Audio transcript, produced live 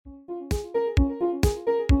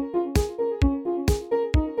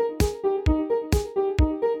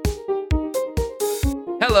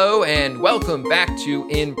Hello and welcome back to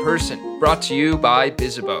In Person, brought to you by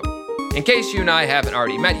Bizzabo. In case you and I haven't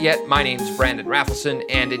already met yet, my name's Brandon Raffleson,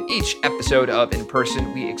 and in each episode of In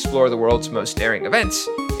Person, we explore the world's most daring events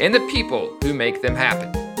and the people who make them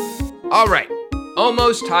happen. All right,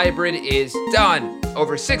 Almost Hybrid is done.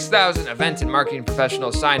 Over 6,000 event and marketing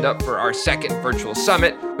professionals signed up for our second virtual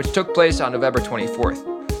summit, which took place on November 24th.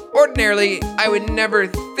 Ordinarily, I would never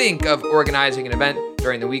think of organizing an event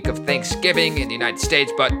during the week of Thanksgiving in the United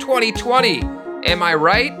States, but 2020, am I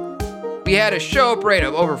right? We had a show-up rate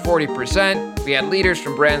of over 40%. We had leaders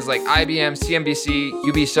from brands like IBM, CNBC,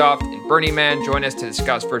 Ubisoft, and Burning Man join us to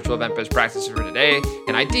discuss virtual event best practices for today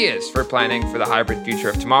and ideas for planning for the hybrid future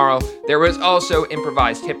of tomorrow. There was also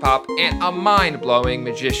improvised hip-hop and a mind-blowing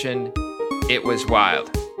magician. It was wild.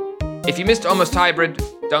 If you missed Almost Hybrid,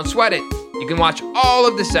 don't sweat it. You can watch all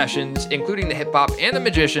of the sessions, including the hip hop and the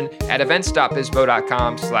magician, at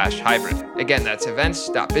events.bizzabo.com/hybrid. Again, that's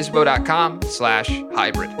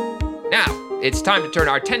events.bizzabo.com/hybrid. Now, it's time to turn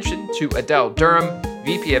our attention to Adele Durham,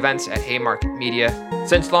 VP Events at Haymarket Media.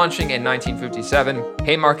 Since launching in 1957,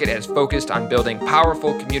 Haymarket has focused on building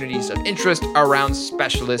powerful communities of interest around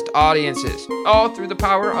specialist audiences, all through the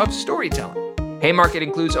power of storytelling. Haymarket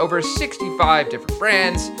includes over 65 different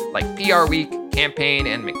brands like PR Week, Campaign,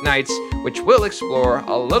 and McKnight's, which we'll explore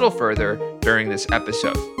a little further during this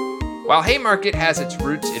episode. While Haymarket has its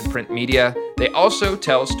roots in print media, they also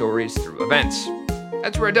tell stories through events.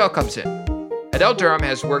 That's where Adele comes in. Adele Durham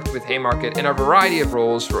has worked with Haymarket in a variety of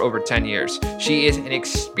roles for over 10 years. She is an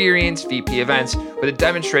experienced VP Events with a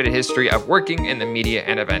demonstrated history of working in the media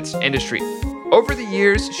and events industry. Over the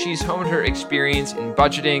years, she's honed her experience in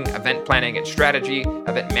budgeting, event planning and strategy,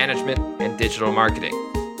 event management, and digital marketing.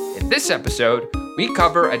 In this episode, we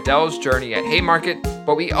cover Adele's journey at Haymarket,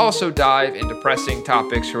 but we also dive into pressing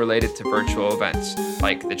topics related to virtual events,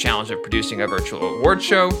 like the challenge of producing a virtual award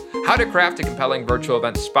show, how to craft a compelling virtual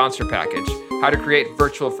event sponsor package, how to create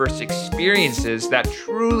virtual-first experiences that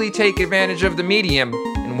truly take advantage of the medium,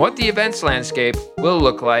 and what the events landscape will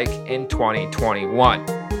look like in 2021.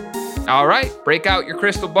 All right, break out your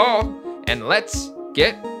crystal ball, and let's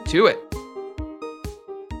get to it.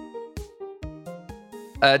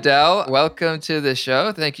 Adele, welcome to the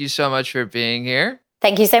show. Thank you so much for being here.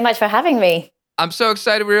 Thank you so much for having me. I'm so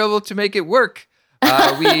excited we were able to make it work.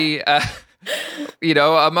 Among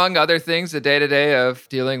other things, the day-to-day of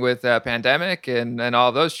dealing with a pandemic and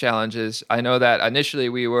all those challenges, I know that initially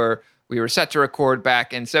we were set to record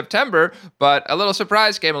back in September, but a little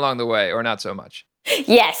surprise came along the way, or not so much.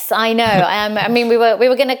 Yes, I know. We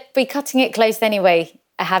were going to be cutting it close anyway,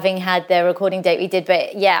 having had the recording date we did.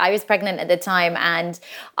 But yeah, I was pregnant at the time and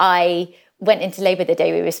I went into labor the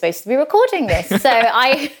day we were supposed to be recording this. So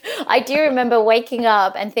I do remember waking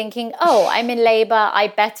up and thinking, oh, I'm in labor. I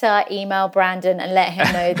better email Brandon and let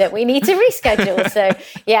him know that we need to reschedule. So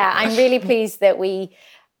yeah, I'm really pleased that we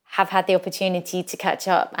have had the opportunity to catch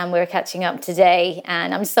up, and we're catching up today.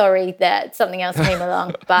 And I'm sorry that something else came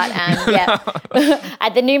along, but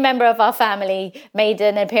the new member of our family made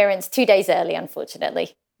an appearance 2 days early,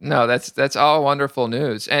 unfortunately. No, that's all wonderful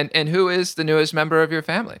news. And who is the newest member of your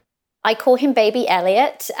family? I call him Baby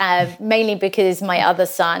Elliot, mainly because my other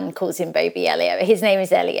son calls him Baby Elliot. His name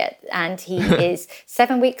is Elliot, and he is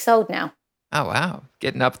 7 weeks old now. Oh, wow.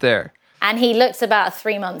 Getting up there. And he looks about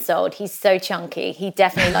 3 months old. He's so chunky. He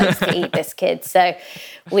definitely likes to eat, this kid. So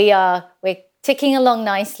we're ticking along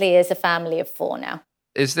nicely as a family of 4 now.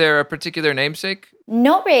 Is there a particular namesake?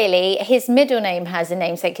 Not really. His middle name has a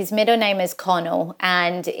namesake. His middle name is Connell,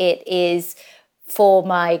 and it is for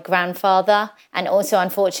my grandfather. And also,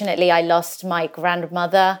 unfortunately, I lost my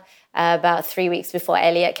grandmother about 3 weeks before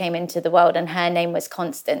Elliot came into the world, and her name was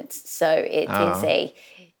Constance. So it is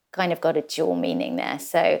kind of got a dual meaning there.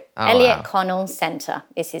 So Elliot Connell Center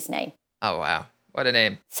is his name. Oh, wow. What a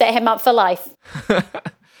name. Set him up for life.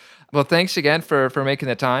 Well, thanks again for making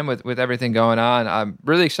the time with everything going on. I'm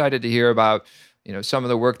really excited to hear about some of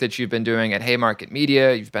the work that you've been doing at Haymarket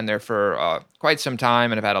Media. You've been there for quite some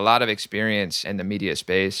time and have had a lot of experience in the media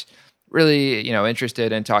space. Really,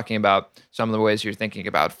 interested in talking about some of the ways you're thinking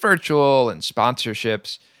about virtual and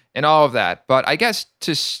sponsorships and all of that. But I guess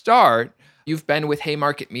to start, you've been with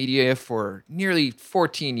Haymarket Media for nearly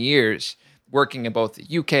 14 years, working in both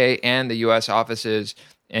the UK and the US offices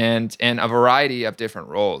and in a variety of different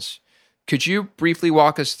roles. Could you briefly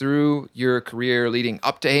walk us through your career leading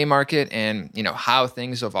up to Haymarket and, how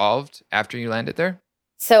things evolved after you landed there?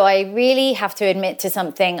 So I really have to admit to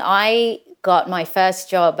something. I got my first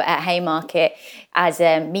job at Haymarket as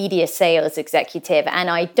a media sales executive. And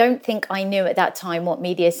I don't think I knew at that time what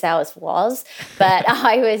media sales was, but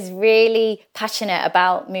I was really passionate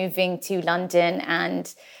about moving to London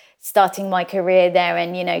and starting my career there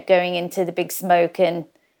and, going into the big smoke and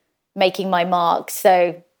making my mark.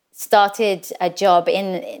 So started a job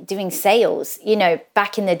in doing sales.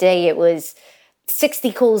 Back in the day, it was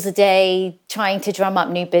 60 calls a day, trying to drum up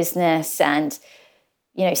new business and,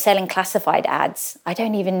 selling classified ads. I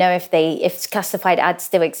don't even know if classified ads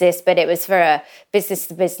still exist, but it was for a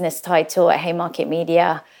business-to-business title at Haymarket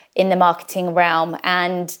Media in the marketing realm.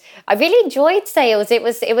 And I really enjoyed sales. It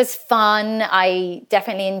was fun. I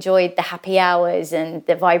definitely enjoyed the happy hours and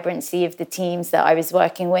the vibrancy of the teams that I was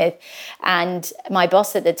working with. And my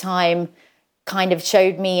boss at the time kind of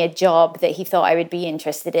showed me a job that he thought I would be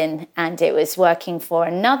interested in. And it was working for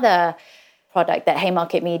another product that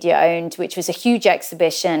Haymarket Media owned, which was a huge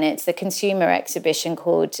exhibition. It's the consumer exhibition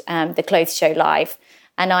called the Clothes Show Live.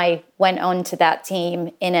 And I went on to that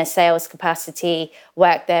team in a sales capacity,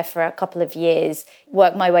 worked there for a couple of years,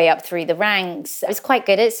 worked my way up through the ranks. I was quite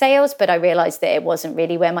good at sales, but I realized that it wasn't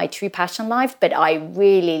really where my true passion lived. But I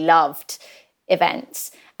really loved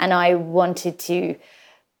events, and I wanted to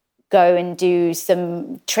go and do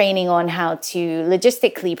some training on how to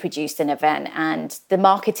logistically produce an event and the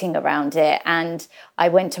marketing around it. And I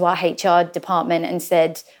went to our HR department and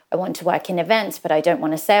said, I want to work in events, but I don't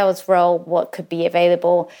want a sales role. What could be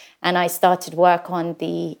available? And I started work on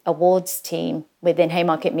the awards team within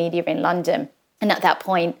Haymarket Media in London. And at that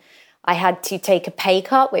point, I had to take a pay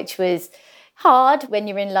cut, which was hard when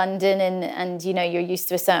you're in London and you're used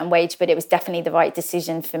to a certain wage, but it was definitely the right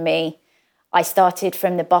decision for me. I started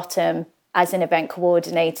from the bottom as an event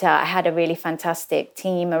coordinator. I had a really fantastic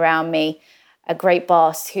team around me, a great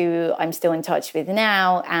boss who I'm still in touch with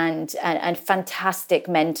now, and a fantastic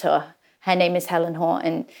mentor. Her name is Helen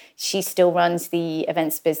Horton. She still runs the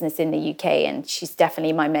events business in the UK, and she's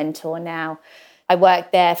definitely my mentor now. I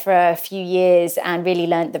worked there for a few years and really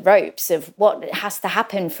learned the ropes of what has to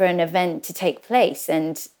happen for an event to take place,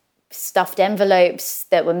 and stuffed envelopes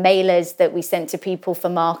that were mailers that we sent to people for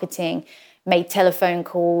marketing, made telephone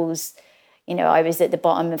calls. I was at the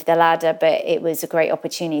bottom of the ladder, but it was a great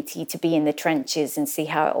opportunity to be in the trenches and see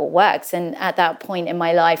how it all works. And at that point in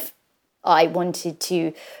my life, I wanted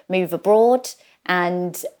to move abroad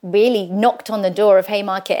and really knocked on the door of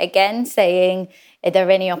Haymarket again, saying, are there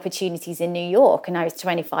any opportunities in New York? And I was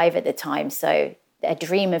 25 at the time, so a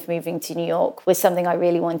dream of moving to New York was something I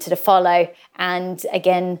really wanted to follow. And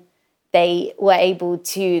again, they were able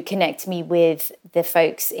to connect me with the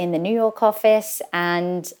folks in the New York office,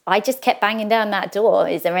 and I just kept banging down that door.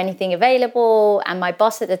 Is there anything available? And my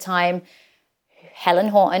boss at the time, Helen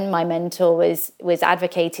Horton, my mentor, was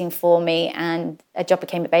advocating for me, and a job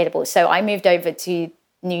became available. So I moved over to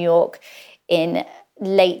New York in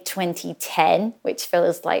late 2010, which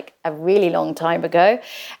feels like a really long time ago.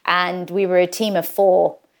 And we were a team of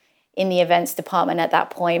 4 in the events department at that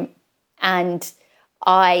point. And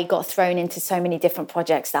I got thrown into so many different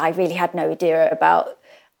projects that I really had no idea about.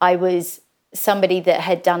 I was somebody that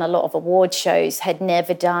had done a lot of award shows, had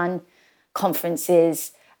never done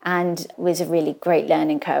conferences, and was a really great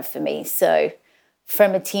learning curve for me. So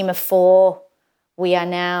from a team of 4, we are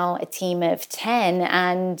now a team of 10.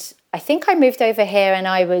 And I think I moved over here and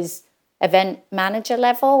I was event manager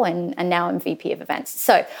level, and now I'm VP of events.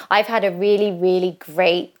 So I've had a really, really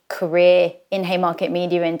great career in Haymarket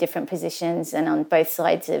Media in different positions and on both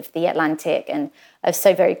sides of the Atlantic. And I'm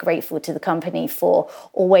so very grateful to the company for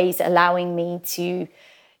always allowing me to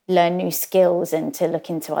learn new skills and to look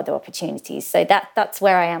into other opportunities. So that's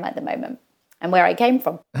where I am at the moment and where I came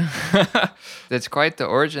from. That's quite the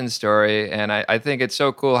origin story. And I think it's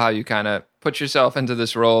so cool how you kind of put yourself into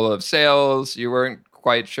this role of sales. You weren't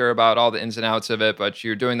quite sure about all the ins and outs of it, but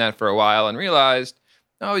you're doing that for a while and realized,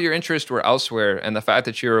 oh, your interests were elsewhere. And the fact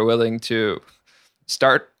that you were willing to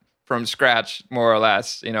start from scratch, more or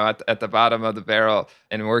less, at the bottom of the barrel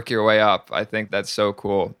and work your way up, I think that's so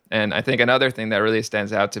cool. And I think another thing that really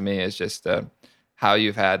stands out to me is just how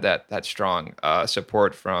you've had that strong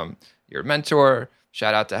support from your mentor.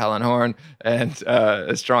 Shout out to Helen Horn, and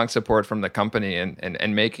a strong support from the company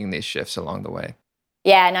and making these shifts along the way.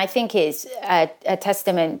 Yeah, and I think it's a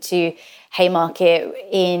testament to Haymarket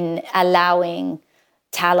in allowing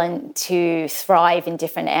talent to thrive in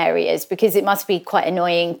different areas, because it must be quite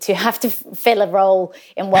annoying to have to fill a role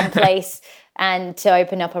in one place and to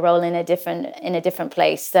open up a role in a different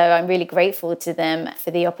place. So I'm really grateful to them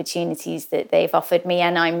for the opportunities that they've offered me,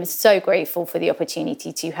 and I'm so grateful for the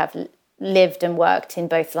opportunity to have lived and worked in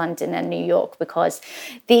both London and New York because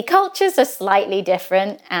the cultures are slightly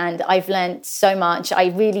different, and I've learned so much. I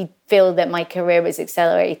really feel that my career was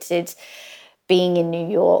accelerated being in New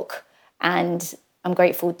York, and I'm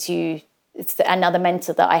grateful to it's another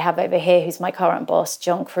mentor that I have over here who's my current boss,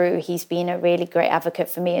 John Crew. He's been a really great advocate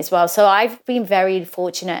for me as well. So I've been very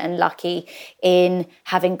fortunate and lucky in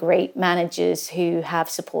having great managers who have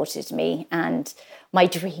supported me and my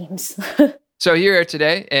dreams. So you're here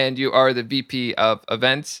today, and you are the VP of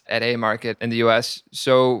Events at Haymarket in the US.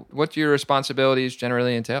 So what do your responsibilities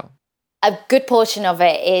generally entail? A good portion of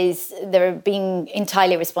it is they're being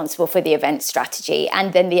entirely responsible for the event strategy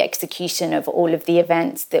and then the execution of all of the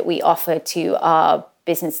events that we offer to our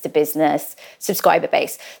business-to-business subscriber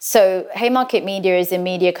base. So Haymarket Media is a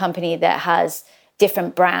media company that has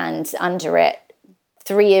different brands under it.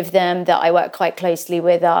 3 of them that I work quite closely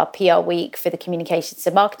with are PR Week for the communications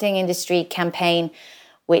and marketing industry, Campaign,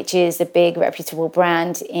 which is a big reputable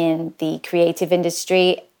brand in the creative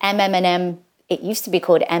industry, MM+M. It used to be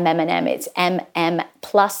called MM+M. It's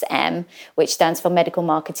MM+M, which stands for Medical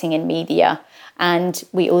Marketing and Media. And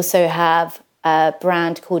we also have a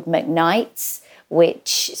brand called McKnight's,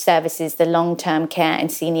 which services the long-term care and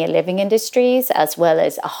senior living industries, as well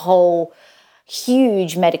as a whole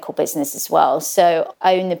huge medical business as well. So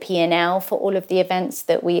I own the P&L for all of the events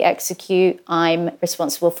that we execute. I'm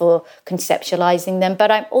responsible for conceptualizing them,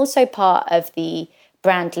 but I'm also part of the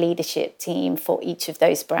brand leadership team for each of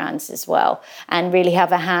those brands as well, and really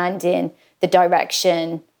have a hand in the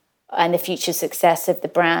direction and the future success of the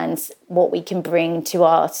brands, what we can bring to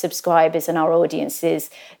our subscribers and our audiences,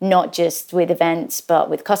 not just with events, but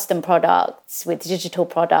with custom products, with digital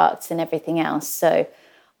products and everything else. So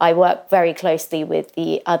I work very closely with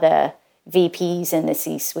the other VPs in the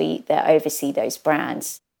C-suite that oversee those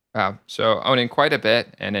brands. Wow. So owning quite a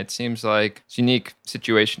bit, and it seems like it's a unique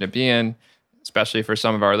situation to be in, especially for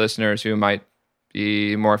some of our listeners who might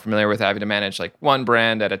be more familiar with having to manage like one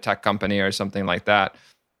brand at a tech company or something like that.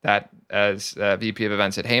 That as VP of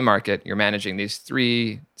Events at Haymarket, you're managing these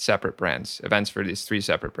 3 separate brands, events for these 3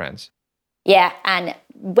 separate brands. Yeah, and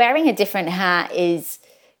wearing a different hat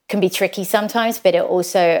can be tricky sometimes, but it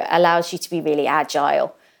also allows you to be really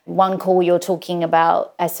agile. One call you're talking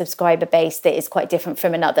about a subscriber base that is quite different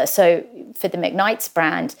from another. So for the McKnight's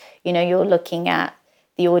brand, you're looking at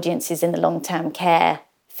the audiences in the long-term care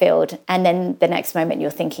field, and then the next moment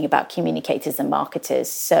you're thinking about communicators and marketers.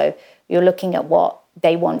 So you're looking at what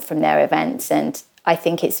they want from their events, and I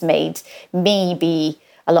think it's made me be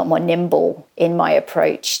a lot more nimble in my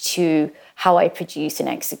approach to how I produce and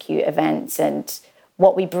execute events and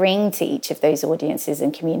what we bring to each of those audiences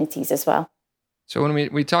and communities as well. So when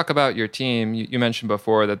we talk about your team, you mentioned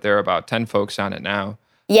before that there are about 10 folks on it now.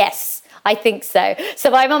 Yes, I think so.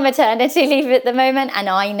 So I'm on maternity leave at the moment, and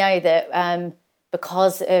I know that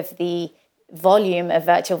because of the volume of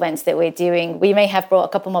virtual events that we're doing, we may have brought a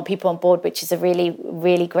couple more people on board, which is a really,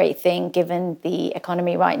 really great thing given the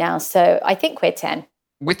economy right now. So I think we're 10.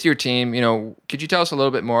 With your team, could you tell us a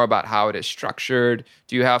little bit more about how it is structured?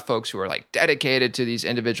 Do you have folks who are like dedicated to these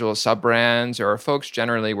individual sub-brands, or are folks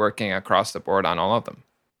generally working across the board on all of them?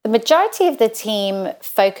 The majority of the team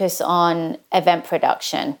focus on event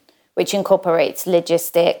production, which incorporates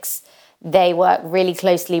logistics. They work really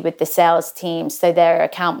closely with the sales team, so they're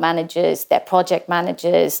account managers, they're project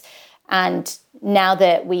managers, and now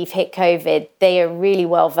that we've hit COVID, they are really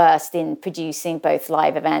well versed in producing both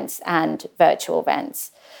live events and virtual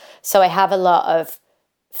events. So I have a lot of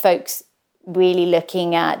folks really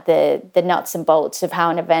looking at the nuts and bolts of how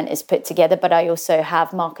an event is put together, but I also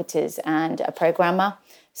have marketers and a programmer.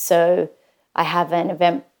 So I have an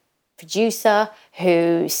event producer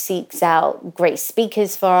who seeks out great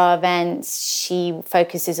speakers for our events. She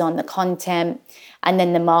focuses on the content, and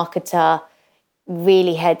then the marketer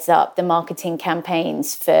really heads up the marketing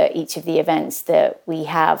campaigns for each of the events that we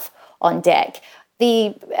have on deck.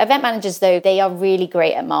 The event managers, though, they are really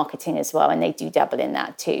great at marketing as well, and they do dabble in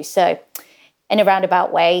that too. So in a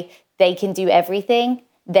roundabout way, they can do everything.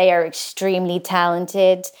 They are extremely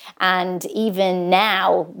talented. And even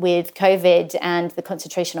now with COVID and the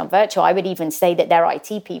concentration on virtual, I would even say that they're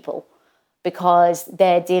IT people, because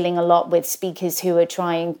they're dealing a lot with speakers who are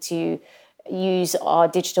trying to use our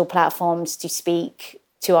digital platforms to speak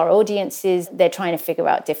to our audiences. They're trying to figure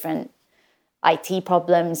out different IT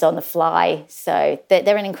problems on the fly. So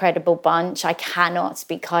they're an incredible bunch. I cannot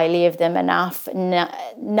speak highly of them enough.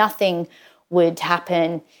 Nothing would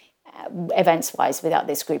happen events-wise without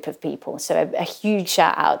this group of people. So a huge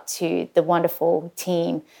shout out to the wonderful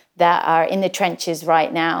team that are in the trenches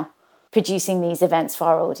right now producing these events for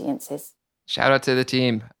our audiences. Shout out to the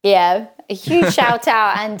team. Yeah, a huge shout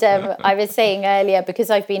out. And I was saying earlier, because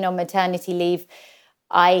I've been on maternity leave,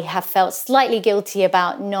 I have felt slightly guilty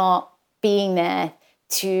about not being there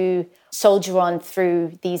to soldier on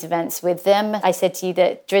through these events with them. I said to you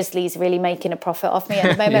that Drizzly's really making a profit off me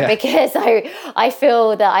at the moment because I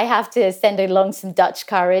feel that I have to send along some Dutch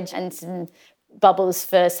courage and some bubbles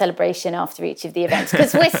for celebration after each of the events,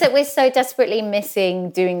 because we're so desperately missing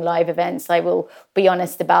doing live events. I will be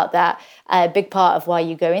honest about that. A big part of why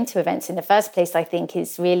you go into events in the first place, I think,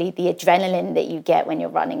 is really the adrenaline that you get when you're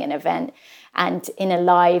running an event. And in a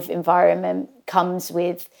live environment comes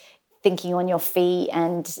with thinking on your feet,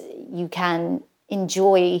 and you can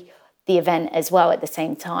enjoy the event as well at the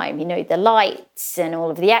same time. You know, the lights and all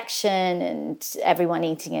of the action and everyone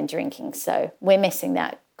eating and drinking. So we're missing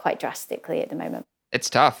that quite drastically at the moment. It's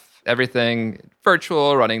tough. Everything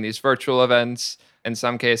virtual, running these virtual events. In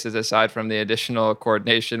some cases, aside from the additional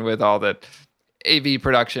coordination with all the AV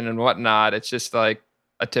production and whatnot, it's just like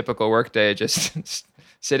a typical workday, just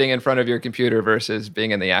sitting in front of your computer versus being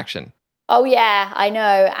in the action. Oh, yeah, I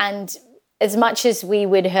know. And as much as we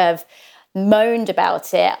would have moaned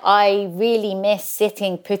about it, I really miss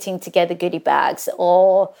sitting, putting together goodie bags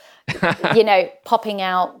or, popping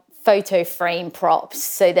out photo frame props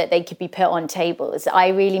so that they could be put on tables. I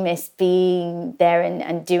really miss being there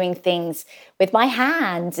and doing things with my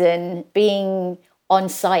hands and being on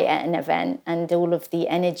site at an event and all of the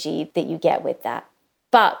energy that you get with that.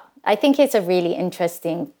 But I think it's a really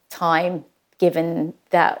interesting time given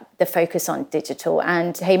that the focus on digital,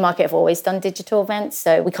 and Haymarket have always done digital events.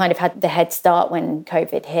 So we kind of had the head start when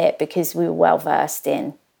COVID hit because we were well versed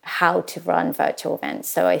in how to run virtual events.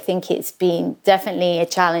 So I think it's been definitely a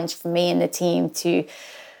challenge for me and the team to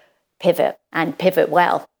pivot and pivot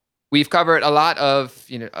well. We've covered a lot of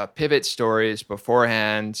pivot stories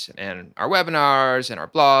beforehand in our webinars and our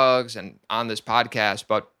blogs and on this podcast,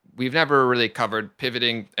 but we've never really covered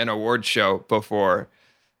pivoting an award show before.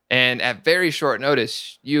 And at very short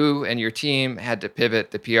notice, you and your team had to pivot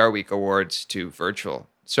the PR Week Awards to virtual.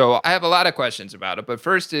 So I have a lot of questions about it. But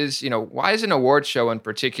first is, why is an award show in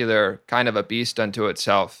particular kind of a beast unto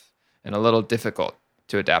itself and a little difficult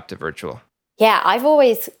to adapt to virtual? Yeah, I've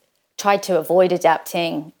always tried to avoid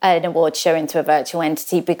adapting an award show into a virtual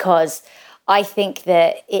entity because I think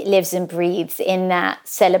that it lives and breathes in that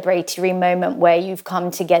celebratory moment where you've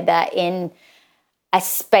come together in a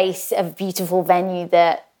space, a beautiful venue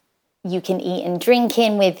that you can eat and drink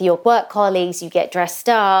in with your work colleagues, you get dressed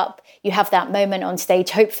up, you have that moment on stage,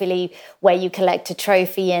 hopefully, where you collect a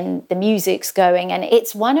trophy and the music's going. And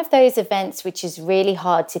it's one of those events which is really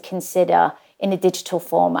hard to consider in a digital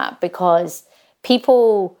format because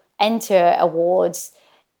people enter awards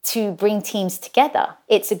to bring teams together.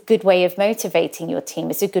 It's a good way of motivating your team.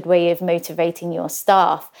 It's a good way of motivating your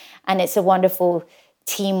staff. And it's a wonderful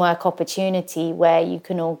teamwork opportunity where you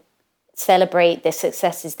can all celebrate the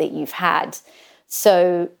successes that you've had.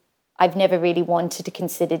 So I've never really wanted to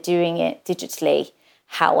consider doing it digitally.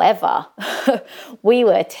 However, we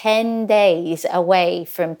were 10 days away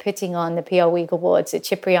from putting on the PR Week Awards at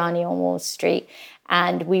Cipriani on Wall Street,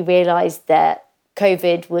 and we realized that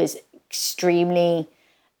COVID was extremely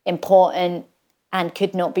important and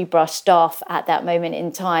could not be brushed off at that moment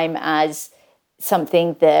in time as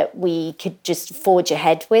something that we could just forge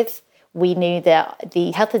ahead with. We knew that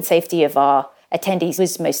the health and safety of our attendees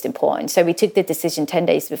was most important. So we took the decision 10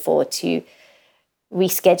 days before to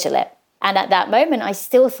reschedule it. And at that moment, I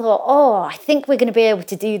still thought, I think we're going to be able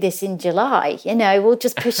to do this in July. We'll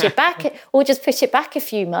just push it back. We'll just push it back a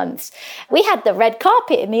few months. We had the red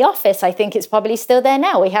carpet in the office. I think it's probably still there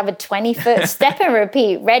now. We have a 20-foot step and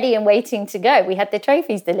repeat ready and waiting to go. We had the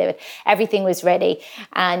trophies delivered. Everything was ready.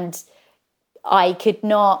 And I could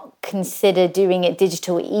not consider doing it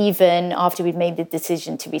digital even after we'd made the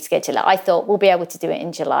decision to reschedule it. I thought we'll be able to do it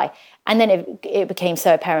in July. And then it became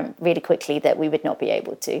so apparent really quickly that we would not be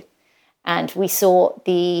able to. And we sought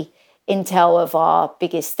the intel of our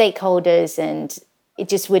biggest stakeholders, and it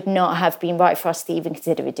just would not have been right for us to even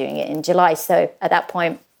consider doing it in July. So at that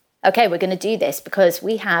point, okay, we're going to do this because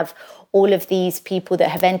we have all of these people that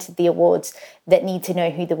have entered the awards that need to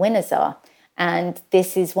know who the winners are. And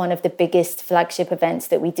this is one of the biggest flagship events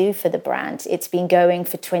that we do for the brand. It's been going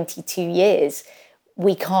for 22 years.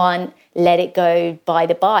 We can't let it go by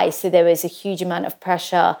the by. So there was a huge amount of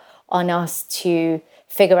pressure on us to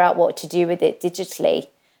figure out what to do with it digitally.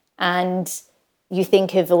 And you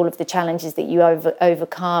think of all of the challenges that you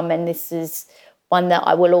overcome. And this is one that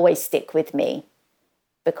I will always stick with me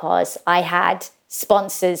because I had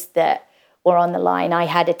sponsors that were on the line. I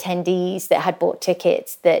had attendees that had bought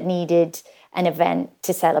tickets that needed an event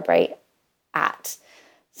to celebrate at.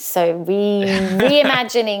 So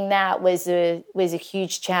reimagining that was a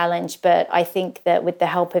huge challenge. But I think that with the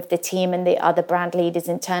help of the team and the other brand leaders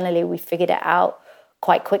internally, we figured it out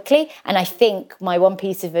quite quickly. And I think my one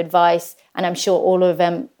piece of advice, and I'm sure all of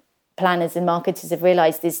them planners and marketers have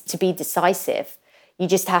realized, is to be decisive. You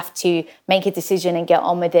just have to make a decision and get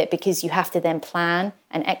on with it, because you have to then plan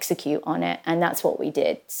and execute on it. And that's what we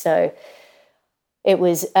did. So it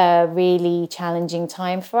was a really challenging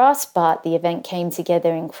time for us, but the event came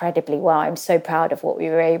together incredibly well. I'm so proud of what we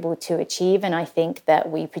were able to achieve. And I think that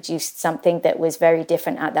we produced something that was very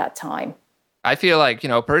different at that time. I feel like,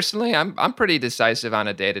 personally, I'm pretty decisive on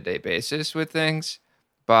a day-to-day basis with things.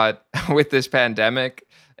 But with this pandemic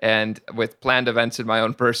and with planned events in my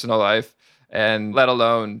own personal life, and let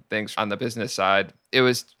alone things on the business side, it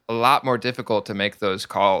was a lot more difficult to make those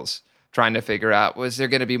calls, trying to figure out, was there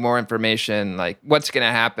going to be more information? Like, what's going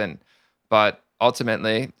to happen? But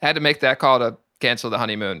ultimately, I had to make that call to cancel the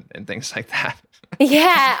honeymoon and things like that.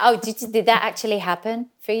 Yeah. Oh, did that actually happen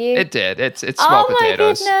for you? It did. It's small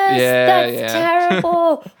potatoes. Oh my goodness, that's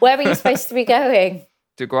terrible. Where were you supposed to be going?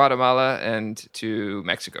 To Guatemala and to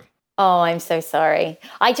Mexico. Oh, I'm so sorry.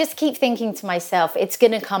 I just keep thinking to myself, it's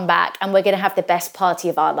going to come back and we're going to have the best party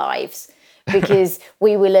of our lives, because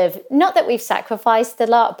we will have, not that we've sacrificed a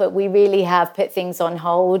lot, but we really have put things on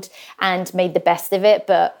hold and made the best of it.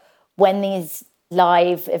 But when these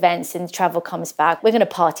live events and travel comes back, we're going to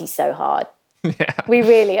party so hard. Yeah. We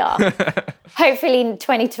really are. Hopefully in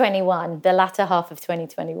 2021, the latter half of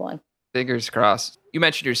 2021. Fingers crossed. You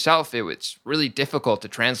mentioned yourself, it was really difficult to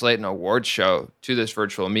translate an awards show to this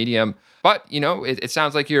virtual medium. But, it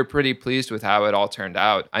sounds like you're pretty pleased with how it all turned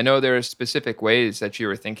out. I know there are specific ways that you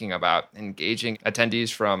were thinking about engaging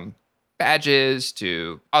attendees, from badges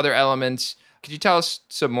to other elements. Could you tell us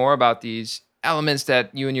some more about these elements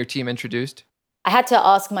that you and your team introduced? I had to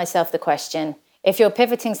ask myself the question, if you're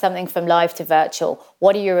pivoting something from live to virtual,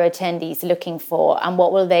 what are your attendees looking for and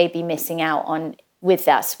what will they be missing out on with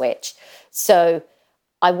that switch? So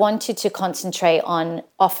I wanted to concentrate on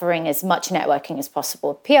offering as much networking as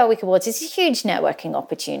possible. PR Week Awards is a huge networking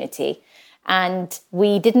opportunity. And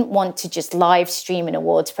we didn't want to just live stream an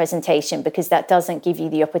awards presentation, because that doesn't give you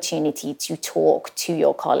the opportunity to talk to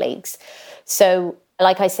your colleagues. So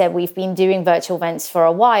like I said, we've been doing virtual events for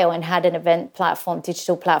a while and had an event platform,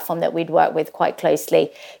 digital platform that we'd work with quite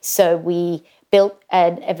closely. So we built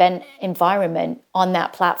an event environment on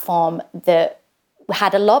that platform that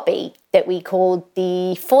had a lobby that we called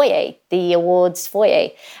the foyer, the awards foyer.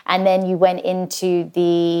 And then you went into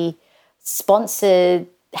the sponsored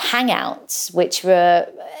hangouts, which were,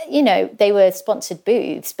 they were sponsored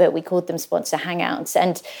booths, but we called them sponsor hangouts.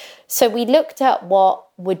 And so we looked at what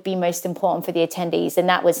would be most important for the attendees, and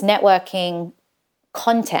that was networking,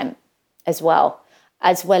 content as well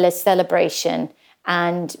as celebration.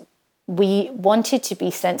 And we wanted to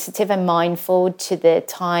be sensitive and mindful to the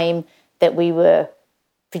time that we were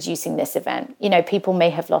producing this event. People may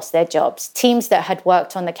have lost their jobs. Teams that had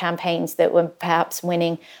worked on the campaigns that were perhaps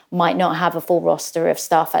winning might not have a full roster of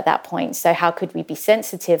staff at that point. So how could we be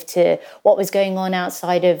sensitive to what was going on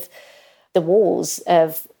outside of the walls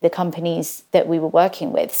of the companies that we were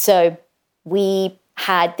working with? So we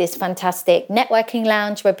had this fantastic networking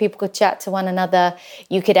lounge where people could chat to one another.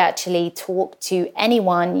 You could actually talk to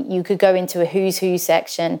anyone. You could go into a who's who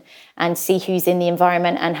section and see who's in the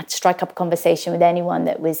environment and strike up a conversation with anyone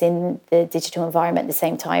that was in the digital environment at the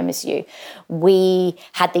same time as you. We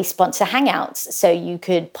had these sponsor hangouts. So you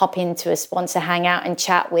could pop into a sponsor hangout and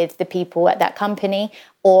chat with the people at that company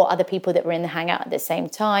or other people that were in the hangout at the same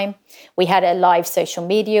time. We had a live social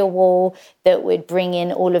media wall that would bring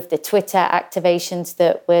in all of the Twitter activations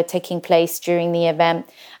that were taking place during the event.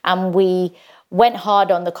 And we went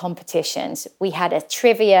hard on the competitions. We had a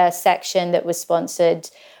trivia section that was sponsored,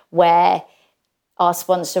 where our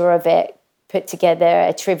sponsor of it put together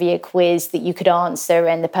a trivia quiz that you could answer,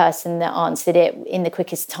 and the person that answered it in the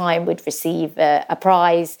quickest time would receive a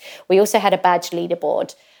prize. We also had a badge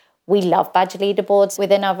leaderboard. We love badge leaderboards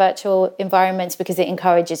within our virtual environments because it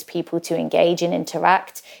encourages people to engage and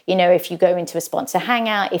interact. If you go into a sponsor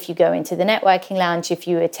hangout, if you go into the networking lounge, if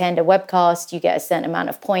you attend a webcast, you get a certain amount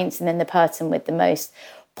of points, and then the person with the most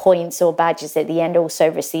points or badges at the end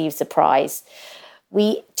also receives a prize.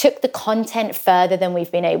 We took the content further than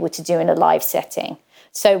we've been able to do in a live setting.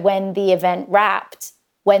 So when the event wrapped,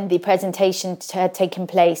 when the presentation had taken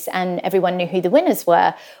place and everyone knew who the winners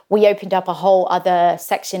were, we opened up a whole other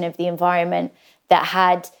section of the environment that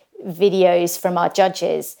had videos from our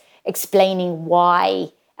judges explaining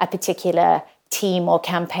why a particular team or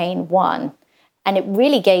campaign won. And it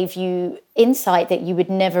really gave you insight that you would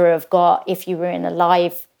never have got if you were in a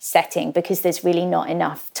live setting, because there's really not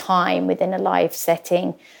enough time within a live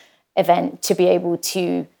setting event to be able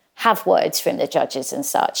to have words from the judges and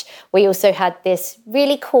such. We also had this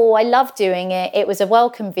really cool, I love doing it. It was a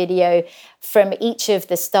welcome video from each of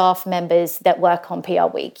the staff members that work on PR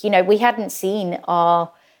Week. You know, we hadn't seen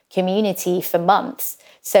our community for months.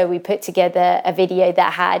 So we put together a video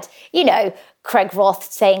that had, you know, Craig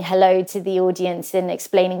Roth saying hello to the audience and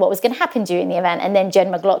explaining what was going to happen during the event. And then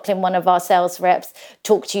Jen McLaughlin, one of our sales reps,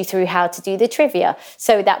 talked you through how to do the trivia.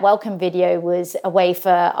 So that welcome video was a way for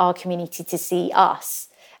our community to see us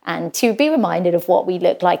and to be reminded of what we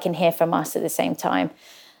look like and hear from us at the same time.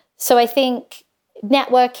 So I think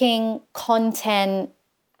networking, content,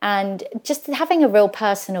 and just having a real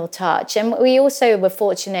personal touch. And we also were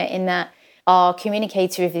fortunate in that our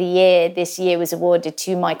Communicator of the Year this year was awarded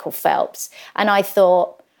to Michael Phelps. And I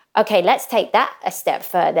thought, okay, let's take that a step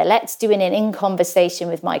further. Let's do an in-conversation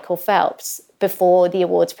with Michael Phelps before the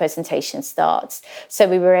awards presentation starts. So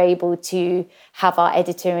we were able to have our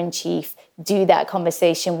editor-in-chief do that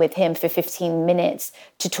conversation with him for 15 minutes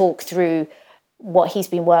to talk through what he's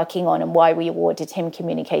been working on and why we awarded him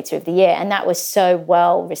Communicator of the Year. And that was so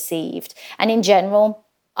well received. And in general,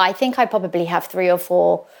 I think I probably have 3 or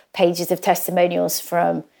 4 pages of testimonials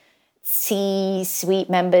from C-suite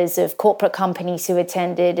members of corporate companies who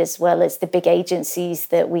attended, as well as the big agencies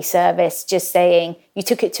that we service, just saying, you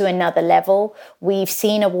took it to another level. We've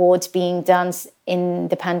seen awards being done in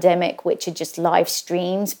the pandemic, which are just live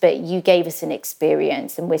streams, but you gave us an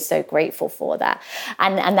experience, and we're so grateful for that.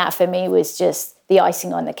 And that for me was just the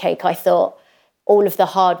icing on the cake. I thought all of the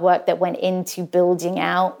hard work that went into building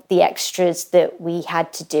out the extras that we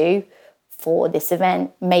had to do for this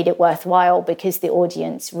event made it worthwhile, because the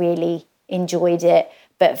audience really enjoyed it,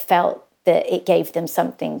 but felt that it gave them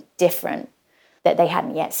something different that they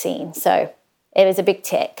hadn't yet seen. So it was a big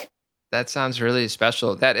tick. That sounds really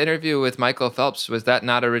special. That interview with Michael Phelps, was that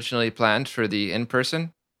not originally planned for the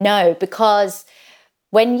in-person? No, because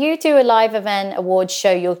when you do a live event awards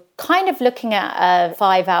show, you're kind of looking at a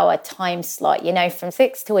 5-hour time slot, you know, from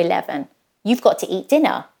 6 to 11. You've got to eat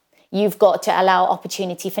dinner. You've got to allow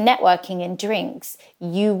opportunity for networking and drinks.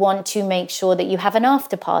 You want to make sure that you have an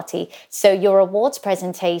after party. So your awards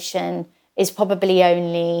presentation is probably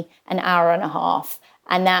only an hour and a half.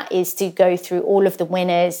 And that is to go through all of the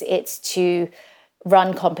winners. It's to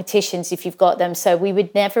run competitions if you've got them. So we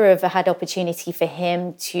would never have had opportunity for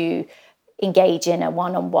him to engage in a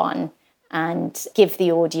one-on-one and give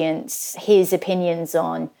the audience his opinions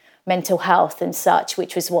on mental health and such,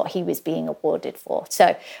 which was what he was being awarded for.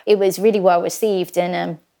 So it was really well received,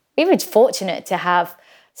 and we were fortunate to have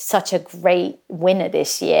such a great winner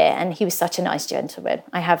this year, and he was such a nice gentleman.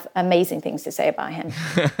 I have amazing things to say about him.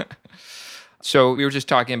 So we were just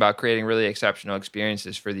talking about creating really exceptional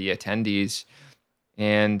experiences for the attendees,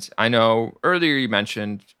 and I know earlier you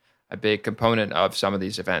mentioned a big component of some of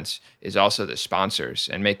these events is also the sponsors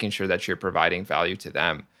and making sure that you're providing value to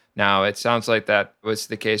them. Now, it sounds like that was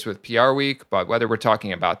the case with PR Week, but whether we're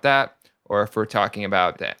talking about that or if we're talking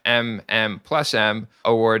about the MM+M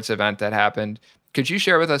awards event that happened, could you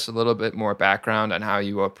share with us a little bit more background on how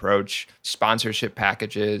you approach sponsorship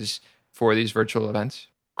packages for these virtual events?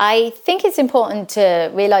 I think it's important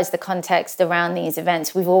to realize the context around these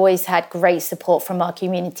events. We've always had great support from our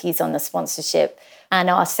communities on the sponsorship, and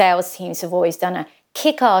our sales teams have always done a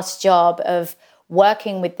kick-ass job of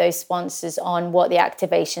working with those sponsors on what the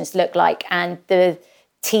activations look like. And the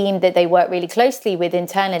team that they work really closely with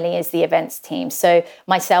internally is the events team. So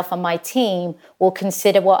myself and my team will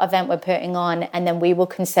consider what event we're putting on, and then we will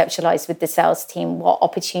conceptualize with the sales team what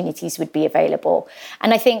opportunities would be available.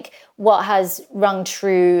 And I think what has rung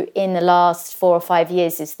true in the last 4 or 5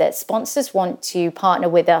 years is that sponsors want to partner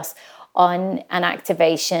with us on an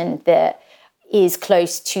activation that is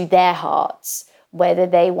close to their hearts, whether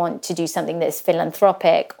they want to do something that's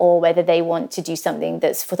philanthropic or whether they want to do something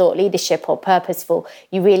that's for thought leadership or purposeful.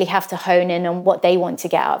 You really have to hone in on what they want to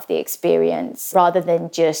get out of the experience rather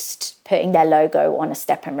than just putting their logo on a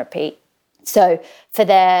step and repeat. So for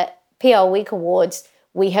their PR Week Awards,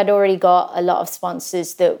 we had already got a lot of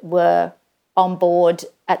sponsors that were on board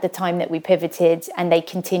at the time that we pivoted, and they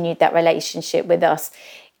continued that relationship with us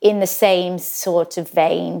in the same sort of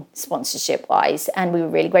vein, sponsorship-wise, and we were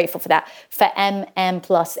really grateful for that. For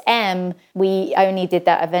MM+M, we only did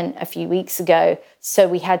that event a few weeks ago, so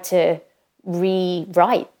we had to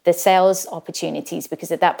rewrite the sales opportunities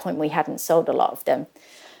because at that point we hadn't sold a lot of them.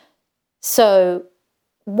 So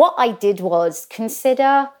what I did was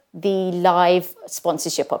consider the live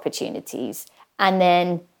sponsorship opportunities and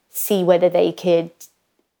then see whether they could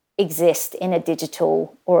exist in a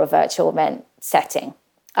digital or a virtual event setting.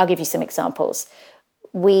 I'll give you some examples.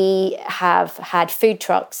 We have had food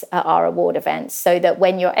trucks at our award events so that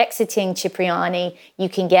when you're exiting Cipriani, you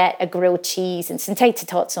can get a grilled cheese and some tater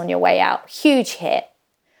tots on your way out. Huge hit.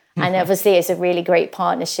 And obviously, it's a really great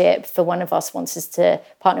partnership for one of our sponsors to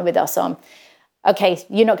partner with us on. Okay,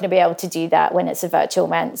 you're not going to be able to do that when it's a virtual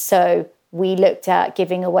event. So we looked at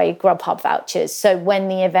giving away Grubhub vouchers. So when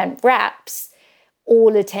the event wraps,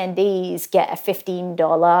 all attendees get a $15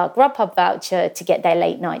 Grubhub voucher to get their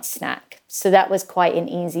late night snack. So that was quite an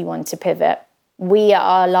easy one to pivot. We at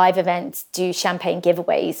our live events do champagne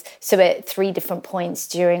giveaways. So at 3 different points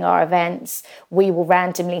during our events, we will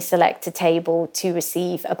randomly select a table to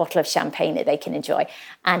receive a bottle of champagne that they can enjoy.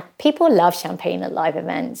 And people love champagne at live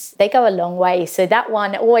events. They go a long way. So that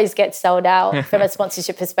one always gets sold out from a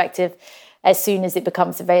sponsorship perspective as soon as it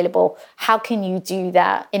becomes available. How can you do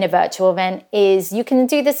that in a virtual event? Is you can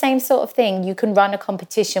do the same sort of thing. You can run a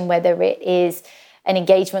competition, whether it is an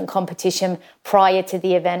engagement competition prior to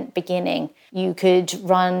the event beginning. You could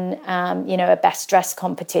run, a best dress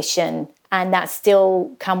competition, and that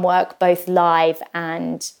still can work both live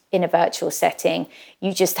and in a virtual setting.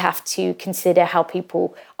 You just have to consider how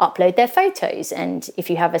people upload their photos. And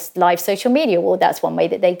if you have a live social media, well, that's one way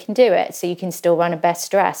that they can do it. So you can still run a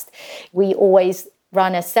best dressed. We always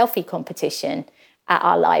run a selfie competition at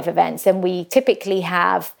our live events, and we typically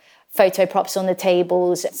have photo props on the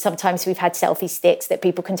tables. Sometimes we've had selfie sticks that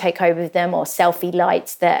people can take home with them, or selfie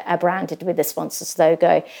lights that are branded with the sponsor's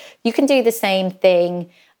logo. You can do the same thing.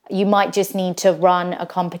 You might just need to run a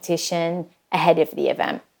competition ahead of the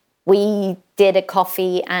event. We did a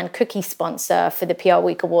coffee and cookie sponsor for the PR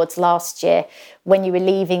Week Awards last year. When you were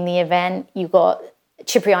leaving the event, you got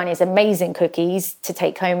Cipriani's amazing cookies to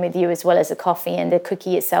take home with you, as well as a coffee, and the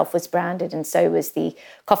cookie itself was branded, and so was the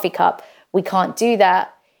coffee cup. We can't do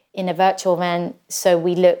that in a virtual event, so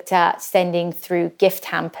we looked at sending through gift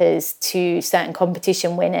hampers to certain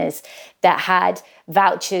competition winners that had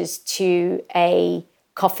vouchers to a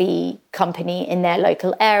coffee company in their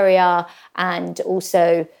local area, and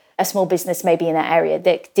also a small business maybe in that area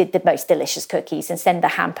that did the most delicious cookies, and send the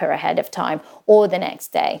hamper ahead of time or the next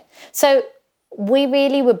day. So we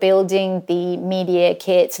really were building the media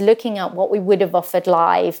kits, looking at what we would have offered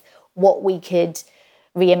live, what we could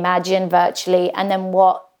reimagine virtually, and then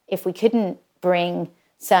what, if we couldn't bring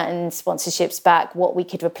certain sponsorships back, what we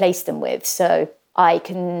could replace them with. So I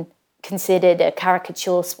considered a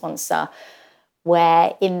caricature sponsor,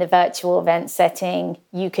 where in the virtual event setting,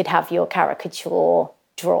 you could have your caricature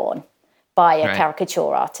drawn by a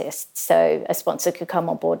caricature artist. So a sponsor could come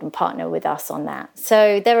on board and partner with us on that.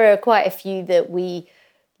 So there are quite a few that we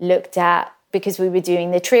looked at. Because we were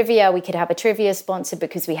doing the trivia, we could have a trivia sponsor.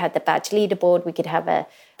 Because we had the badge leaderboard, we could have a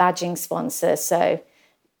badging sponsor. So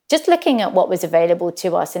just looking at what was available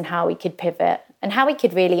to us and how we could pivot and how we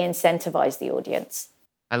could really incentivize the audience.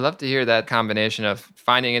 I love to hear that combination of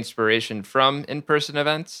finding inspiration from in-person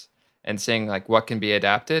events and seeing like what can be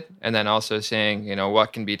adapted, and then also seeing,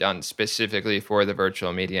 what can be done specifically for the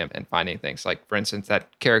virtual medium, and finding things like, for instance,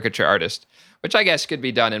 that caricature artist, which I guess could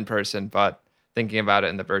be done in person, but thinking about it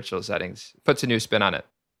in the virtual settings puts a new spin on it.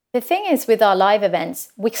 The thing is, with our live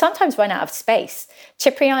events, we sometimes run out of space.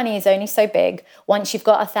 Cipriani is only so big. Once you've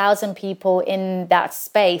got 1,000 people in that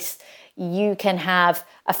space, you can have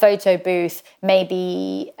a photo booth,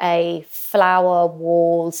 maybe a flower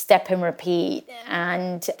wall, step and repeat,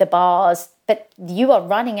 and the bars. But you are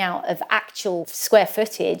running out of actual square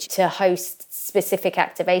footage to host specific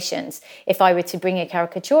activations. If I were to bring a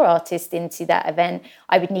caricature artist into that event,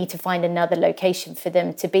 I would need to find another location for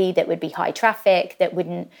them to be that would be high traffic, that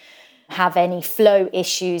wouldn't have any flow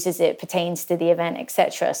issues as it pertains to the event,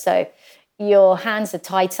 etc. So your hands are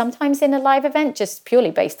tied sometimes in a live event, just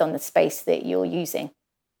purely based on the space that you're using.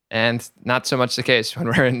 And not so much the case when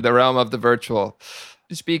we're in the realm of the virtual.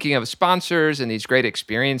 Speaking of sponsors and these great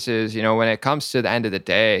experiences, when it comes to the end of the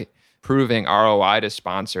day, proving ROI to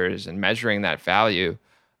sponsors and measuring that value,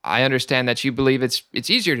 I understand that you believe it's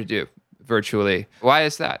easier to do virtually. Why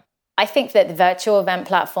is that? I think that the virtual event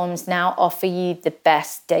platforms now offer you the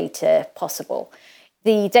best data possible.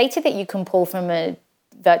 The data that you can pull from a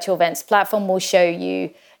virtual events platform will show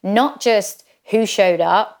you not just who showed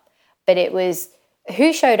up, but it was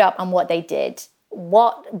who showed up and what they did.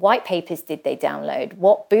 What white papers did they download?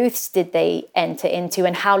 What booths did they enter into,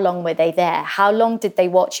 and how long were they there? How long did they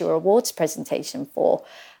watch your awards presentation for?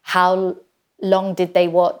 How long did they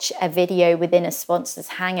watch a video within a sponsor's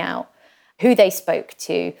hangout? Who they spoke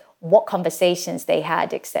to, what conversations they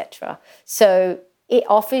had, etc. So it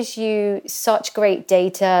offers you such great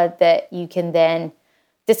data that you can then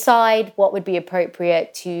decide what would be appropriate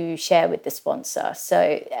to share with the sponsor. So,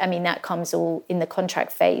 I mean, that comes all in the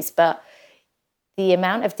contract phase, but the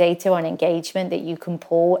amount of data on engagement that you can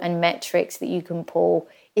pull and metrics that you can pull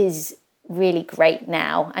is really great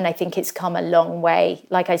now. And I think it's come a long way.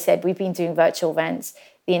 Like I said, we've been doing virtual events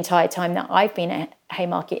the entire time that I've been at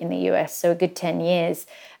Haymarket in the US, so a good 10 years.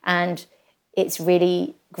 And it's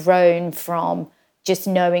really grown from just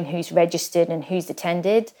knowing who's registered and who's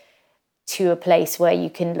attended to a place where you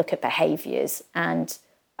can look at behaviors. And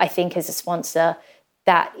I think as a sponsor,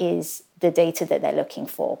 that is the data that they're looking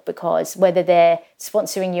for, because whether they're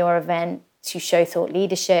sponsoring your event to show thought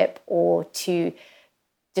leadership or to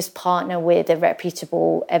just partner with a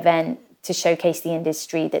reputable event to showcase the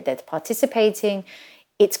industry that they're participating,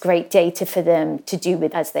 it's great data for them to do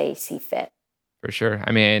with as they see fit. For sure.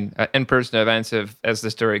 I mean, in-person events have, as the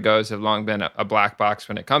story goes, have long been a black box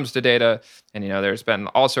when it comes to data. And, there's been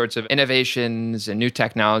all sorts of innovations and new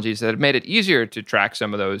technologies that have made it easier to track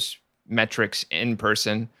some of those metrics in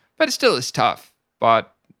person, but it still is tough.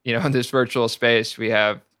 But, in this virtual space, we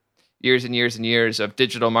have years and years and years of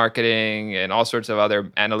digital marketing and all sorts of other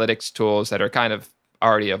analytics tools that are kind of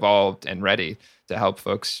already evolved and ready to help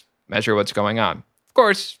folks measure what's going on. Of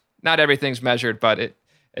course, not everything's measured, but it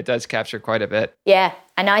does capture quite a bit. Yeah,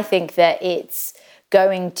 and I think that it's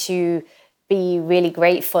going to be really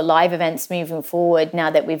great for live events moving forward now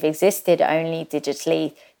that we've existed only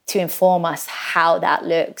digitally, to inform us how that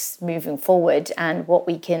looks moving forward and what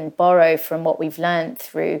we can borrow from what we've learned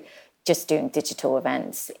through just doing digital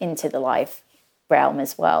events into the live realm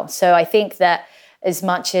as well. So I think that as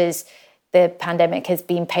much as the pandemic has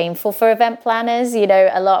been painful for event planners,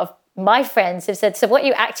 a lot of my friends have said, so what are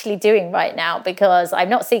you actually doing right now? Because I'm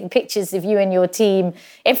not seeing pictures of you and your team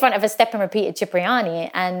in front of a step and repeat at Cipriani.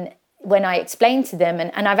 And when I explained to them,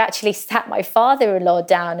 and I've actually sat my father-in-law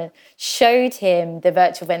down and showed him the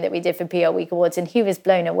virtual event that we did for PR Week Awards, and he was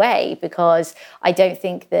blown away, because I don't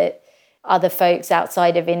think that other folks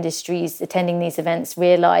outside of industries attending these events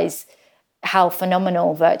realize how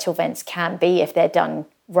phenomenal virtual events can be if they're done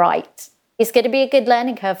right. It's going to be a good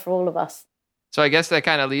learning curve for all of us. So I guess that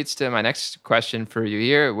kind of leads to my next question for you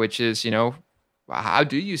here, which is, how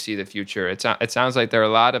do you see the future? It sounds like there are a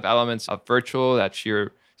lot of elements of virtual that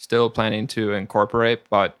you're still planning to incorporate,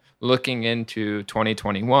 but looking into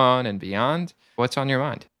 2021 and beyond, what's on your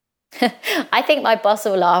mind? I think my boss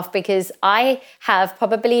will laugh, because I have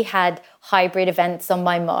probably had hybrid events on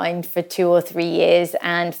my mind for 2 or 3 years,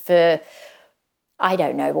 and for I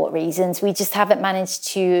don't know what reasons, we just haven't managed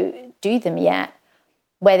to do them yet.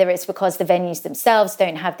 Whether it's because the venues themselves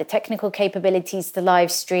don't have the technical capabilities to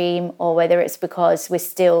live stream, or whether it's because we're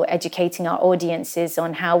still educating our audiences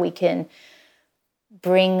on how we can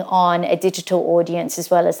bring on a digital audience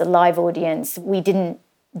as well as a live audience. We didn't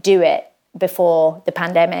do it before the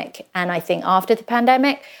pandemic. And I think after the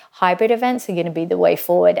pandemic, hybrid events are going to be the way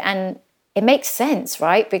forward. And it makes sense,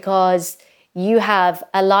 right? Because you have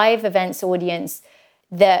a live events audience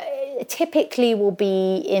that typically will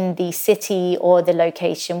be in the city or the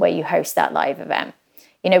location where you host that live event.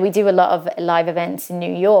 We do a lot of live events in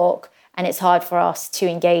New York, and it's hard for us to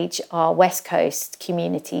engage our West Coast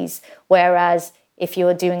communities. Whereas if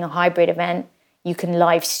you're doing a hybrid event, you can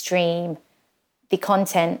live stream the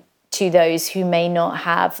content to those who may not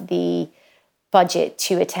have the budget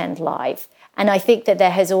to attend live. And I think that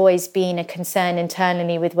there has always been a concern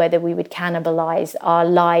internally with whether we would cannibalize our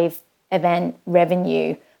live event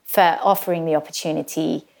revenue for offering the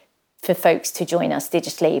opportunity for folks to join us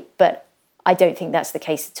digitally. But I don't think that's the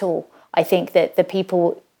case at all. I think that the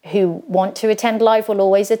people who want to attend live will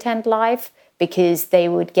always attend live, because they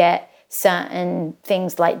would get certain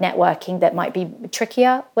things like networking that might be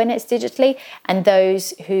trickier when it's digitally. And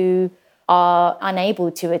those who are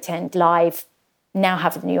unable to attend live now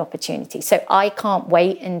have a new opportunity. So I can't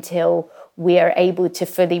wait until we are able to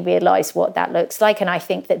fully realize what that looks like. And I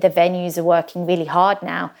think that the venues are working really hard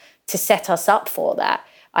now to set us up for that.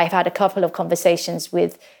 I've had a couple of conversations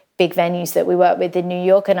with big venues that we work with in New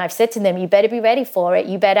York, and I've said to them, you better be ready for it.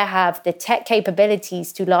 You better have the tech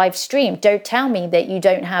capabilities to live stream. Don't tell me that you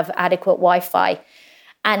don't have adequate Wi-Fi.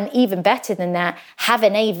 And even better than that, have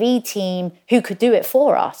an AV team who could do it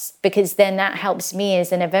for us, because then that helps me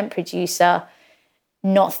as an event producer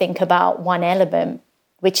not think about one element,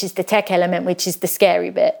 which is the tech element, which is the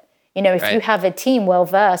scary bit. If Right. you have a team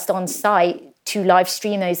well-versed on site to live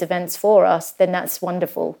stream those events for us, then that's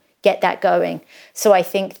wonderful. Get that going. So I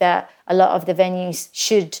think that a lot of the venues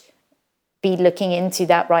should be looking into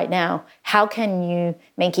that right now. How can you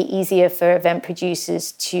make it easier for event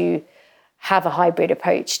producers to have a hybrid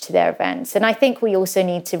approach to their events? And I think we also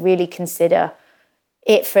need to really consider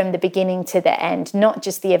it from the beginning to the end, not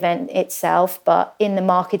just the event itself, but in the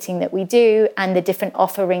marketing that we do and the different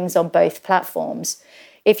offerings on both platforms.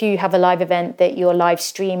 If you have a live event that you're live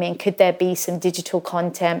streaming, could there be some digital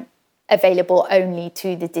content available only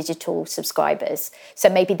to the digital subscribers? So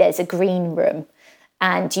maybe there's a green room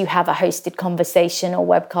and you have a hosted conversation or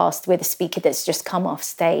webcast with a speaker that's just come off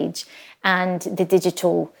stage, and the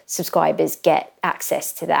digital subscribers get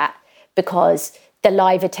access to that because the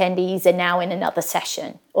live attendees are now in another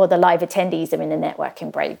session, or the live attendees are in a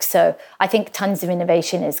networking break. So I think tons of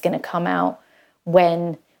innovation is going to come out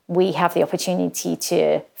when we have the opportunity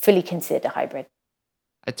to fully consider hybrid.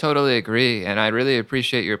 I totally agree. And I really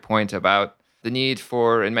appreciate your point about the need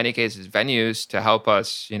for, in many cases, venues to help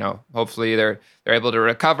us, hopefully they're able to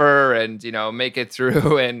recover and, make it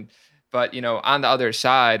through. But, on the other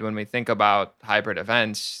side, when we think about hybrid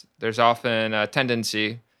events, there's often a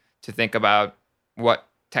tendency to think about what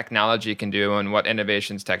technology can do and what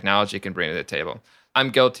innovations technology can bring to the table.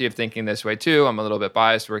 I'm guilty of thinking this way too. I'm a little bit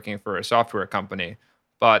biased working for a software company,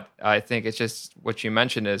 but I think it's just what you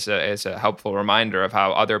mentioned is a helpful reminder of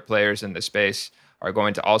how other players in the space are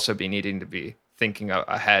going to also be needing to be thinking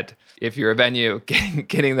ahead. If you're a venue,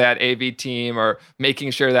 getting that AV team or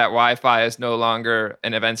making sure that Wi-Fi is no longer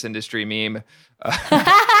an events industry meme,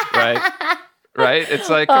 right? Right?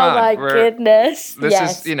 It's like, come on. Oh my goodness.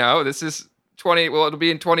 This is it'll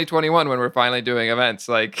be in 2021 when we're finally doing events.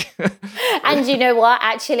 And you know what?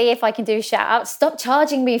 Actually, if I can do a shout out, stop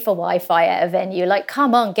charging me for Wi-Fi at a venue.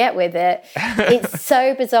 Come on, get with it. It's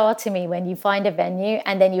so bizarre to me when you find a venue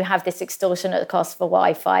and then you have this extortionate cost for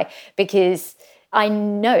Wi-Fi, because I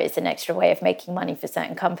know it's an extra way of making money for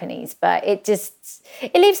certain companies, but it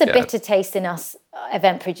leaves a bitter taste in us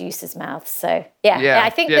event producers' mouths. So I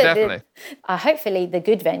think that hopefully the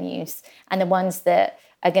good venues and the ones that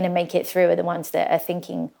are going to make it through are the ones that are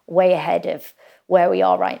thinking way ahead of where we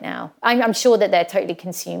are right now. I'm sure that they're totally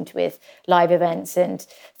consumed with live events and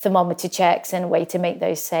thermometer checks and a way to make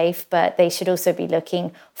those safe, but they should also be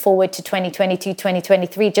looking forward to 2022,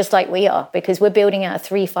 2023, just like we are, because we're building out a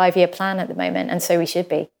 3-5-year plan at the moment, and so we should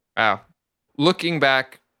be. Wow. Looking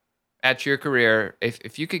back at your career,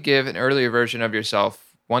 if you could give an earlier version of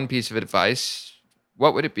yourself one piece of advice,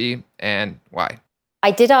 what would it be and why? I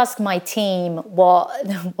did ask my team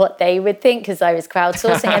what they would think, because I was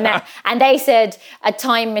crowdsourcing, and they said a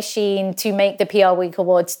time machine to make the PR Week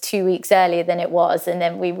Awards 2 weeks earlier than it was, and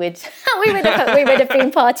then we would have been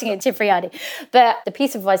partying at Cipriani. But the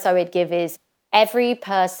piece of advice I would give is every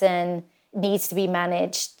person needs to be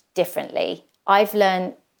managed differently. I've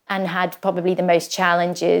learned and had probably the most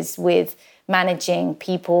challenges with managing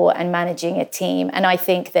people and managing a team. And I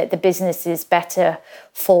think that the business is better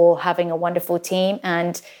for having a wonderful team.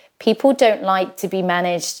 And people don't like to be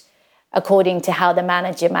managed according to how the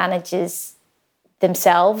manager manages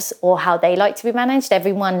themselves or how they like to be managed.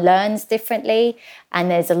 Everyone learns differently,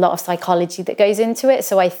 and there's a lot of psychology that goes into it.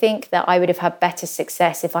 So I think that I would have had better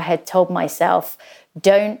success if I had told myself,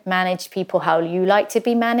 don't manage people how you like to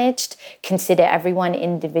be managed. Consider everyone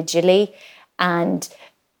individually and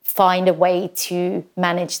find a way to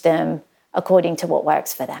manage them according to what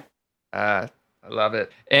works for them. I love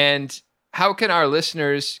it. And how can our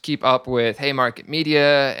listeners keep up with Haymarket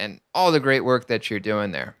Media and all the great work that you're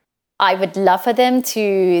doing there? I would love for them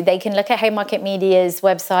they can look at Haymarket Media's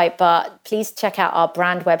website, but please check out our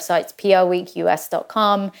brand websites,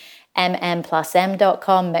 prweekus.com,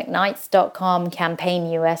 mm+m.com, mcknights.com,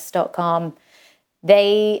 campaignus.com.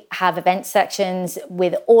 They have event sections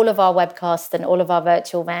with all of our webcasts and all of our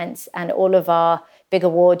virtual events and all of our big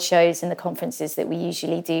award shows and the conferences that we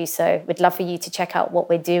usually do. So we'd love for you to check out what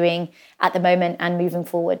we're doing at the moment and moving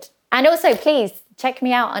forward. And also, please check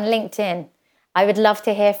me out on LinkedIn. I would love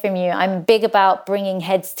to hear from you. I'm big about bringing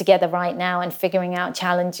heads together right now and figuring out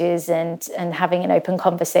challenges and having an open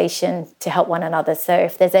conversation to help one another. So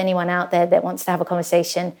if there's anyone out there that wants to have a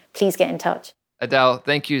conversation, please get in touch. Adele,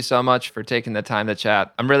 thank you so much for taking the time to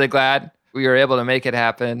chat. I'm really glad we were able to make it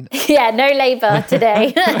happen. Yeah, no labor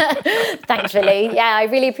today, thankfully. Yeah, I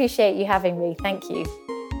really appreciate you having me. Thank you.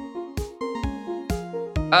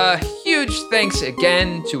 A huge thanks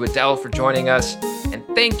again to Adele for joining us, and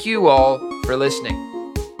thank you all for listening.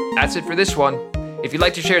 That's it for this one. If you'd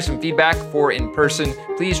like to share some feedback for In Person,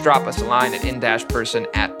 please drop us a line at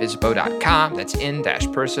in-person@bizbo.com. That's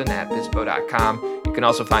in-person@bizbo.com. You can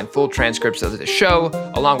also find full transcripts of the show,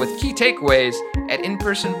 along with key takeaways at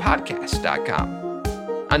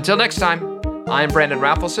inpersonpodcast.com. Until next time, I'm Brandon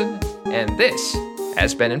Raffleson, and this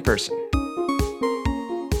has been In Person.